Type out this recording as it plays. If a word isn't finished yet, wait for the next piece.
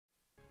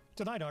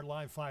Tonight, our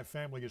Live 5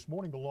 family is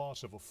mourning the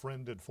loss of a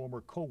friend and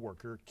former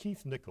co-worker.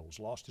 Keith Nichols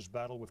lost his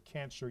battle with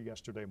cancer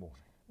yesterday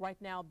morning. Right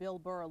now, Bill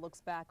Burr looks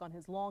back on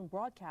his long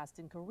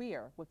broadcasting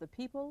career with the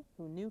people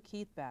who knew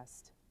Keith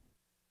best.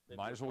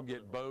 Might as well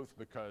get both,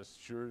 because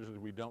sure as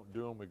we don't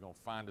do them, we're going to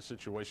find a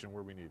situation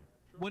where we need them.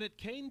 When it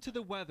came to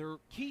the weather,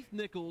 Keith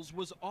Nichols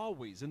was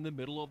always in the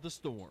middle of the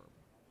storm.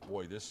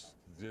 Boy, this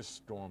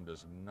storm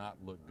does not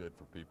look good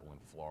for people in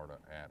Florida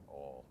at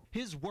all.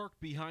 His work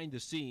behind the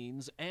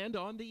scenes and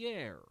on the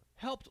air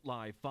helped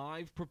Live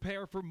 5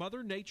 prepare for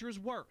Mother Nature's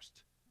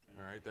worst.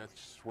 All right,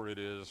 that's where it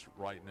is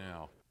right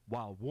now.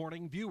 While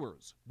warning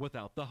viewers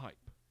without the hype.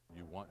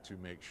 You want to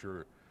make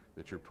sure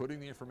that you're putting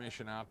the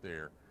information out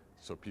there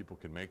so people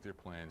can make their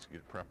plans,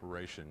 get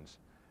preparations,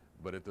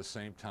 but at the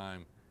same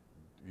time,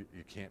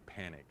 you can't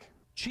panic.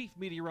 Chief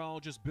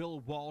Meteorologist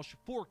Bill Walsh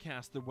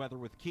forecast the weather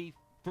with Keith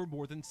for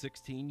more than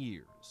 16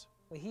 years.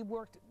 He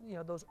worked,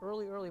 those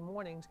early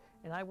mornings,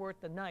 and I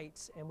worked the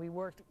nights, and we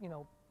worked,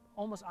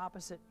 almost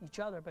opposite each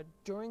other. But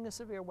during the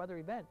severe weather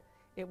event,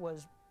 it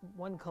was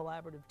one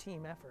collaborative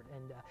team effort.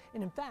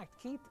 And in fact,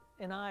 Keith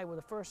and I were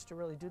the first to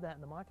really do that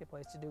in the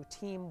marketplace, to do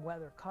team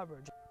weather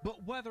coverage.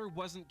 But weather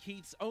wasn't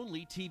Keith's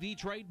only TV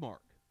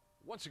trademark.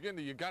 Once again,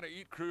 the You Gotta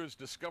Eat crew has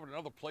discovered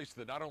another place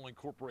that not only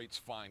incorporates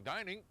fine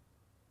dining,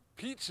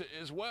 pizza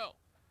as well.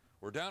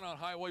 We're down on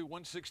Highway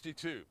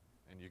 162,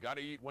 and You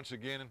Gotta Eat once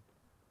again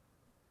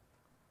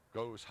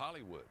goes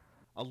Hollywood.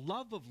 A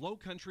love of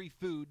low-country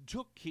food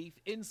took Keith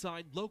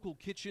inside local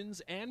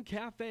kitchens and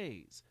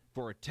cafes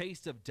for a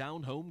taste of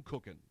down-home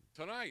cooking.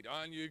 Tonight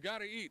on You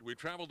Gotta Eat, we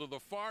travel to the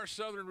far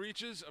southern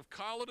reaches of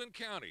Colleton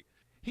County.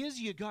 His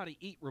You Gotta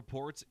Eat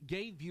reports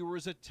gave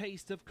viewers a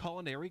taste of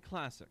culinary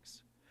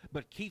classics.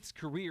 But Keith's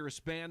career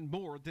spanned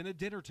more than a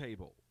dinner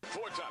table.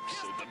 Four tops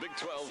at the Big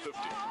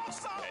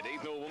 12:50. And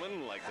ain't no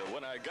woman like the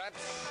one I got.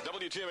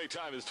 WTMA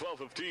time is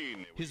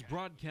 12:15. His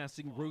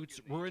broadcasting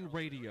roots were in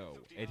radio,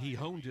 and he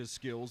honed his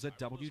skills at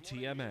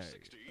WTMA.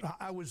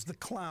 I was the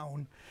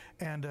clown,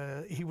 and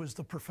he was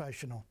the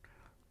professional.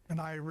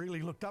 And I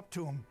really looked up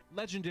to him.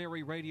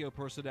 Legendary radio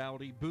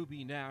personality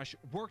Boobie Nash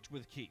worked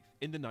with Keith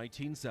in the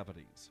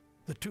 1970s.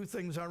 The two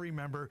things I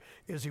remember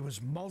is he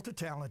was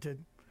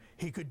multi-talented.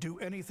 He could do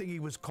anything he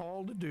was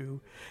called to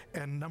do.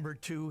 And number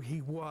two,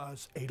 he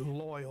was a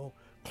loyal,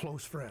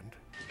 close friend.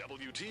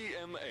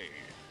 WTMA,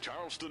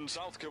 Charleston,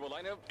 South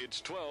Carolina,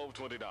 it's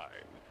 12:29.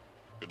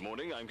 Good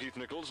morning, I'm Keith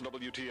Nichols,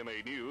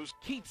 WTMA News.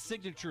 Keith's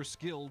signature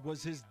skill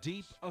was his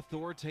deep,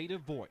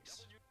 authoritative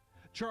voice.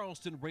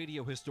 Charleston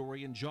radio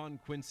historian John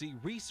Quincy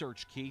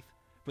researched Keith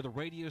for the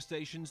radio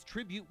station's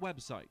tribute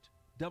website,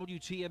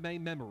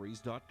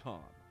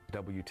 WTMAmemories.com.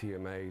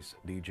 WTMA's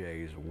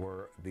DJs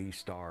were the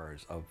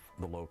stars of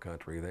the Low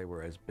Country. They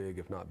were as big,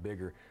 if not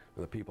bigger,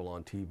 than the people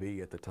on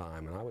TV at the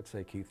time. And I would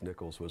say Keith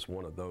Nichols was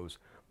one of those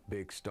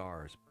big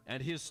stars.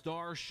 And his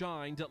star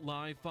shined at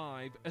Live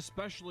 5,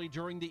 especially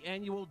during the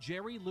annual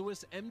Jerry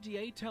Lewis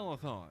MDA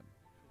Telethon,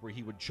 where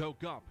he would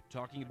choke up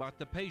talking about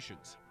the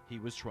patients he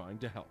was trying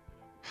to help.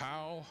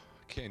 How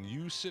can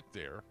you sit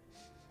there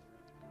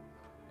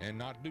and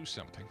not do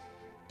something?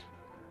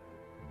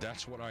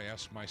 That's what I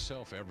ask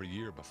myself every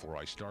year before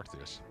I start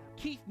this.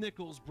 Keith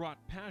Nichols brought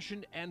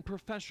passion and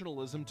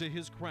professionalism to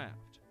his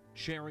craft,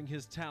 sharing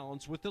his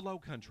talents with the Low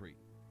Country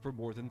for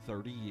more than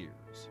 30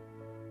 years.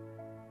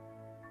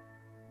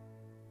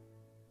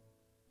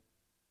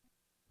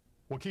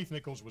 Well, Keith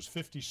Nichols was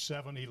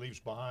 57. He leaves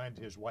behind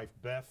his wife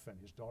Beth and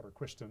his daughter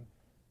Kristen.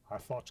 Our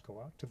thoughts go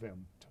out to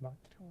them tonight.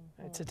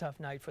 It's a tough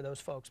night for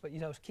those folks, but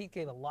Keith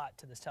gave a lot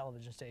to this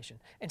television station.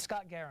 And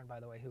Scott Guerin, by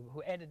the way,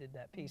 who edited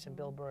that piece, and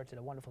Bill Burr did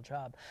a wonderful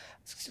job.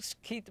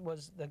 Keith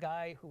was the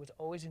guy who was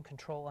always in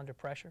control under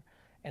pressure.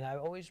 And I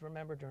always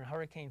remember during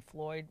Hurricane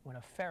Floyd when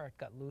a ferret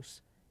got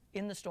loose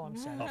in the storm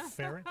center. A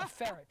ferret? A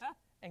ferret.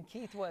 And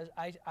Keith was,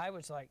 I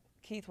was like,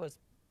 Keith was,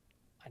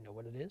 I know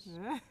what it is.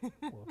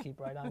 We'll keep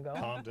right on going.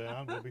 Calm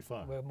down, we'll be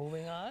fine. We're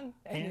moving on.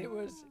 And it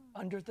was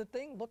under the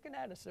thing looking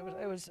at us. It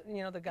was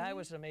the guy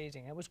was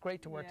amazing. It was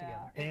great to work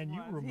together. And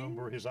you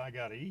remember his I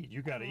Gotta Eat.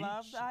 You Gotta Eat.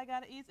 Loved I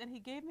Gotta Eat. And he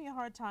gave me a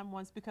hard time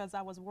once because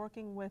I was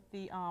working with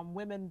the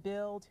Women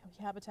Build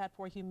Habitat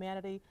for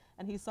Humanity,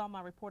 and he saw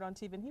my report on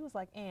TV, and he was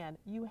like, Ann,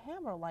 you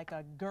hammer like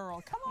a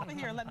girl. Come over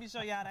here and let me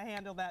show you how to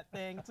handle that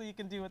thing so you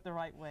can do it the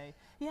right way.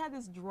 He had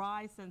this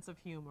dry sense of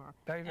humor.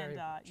 Very, very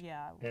much.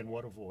 Yeah. And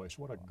what a voice.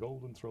 What a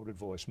golden-throated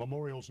voice.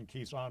 Memorials in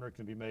Keith's honor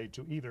can be made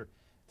to either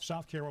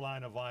South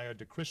Carolina via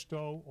De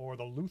Cristo or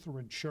the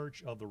Lutheran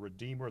Church of the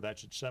Redeemer.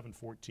 That's at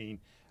 714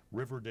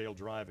 Riverdale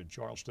Drive in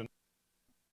Charleston.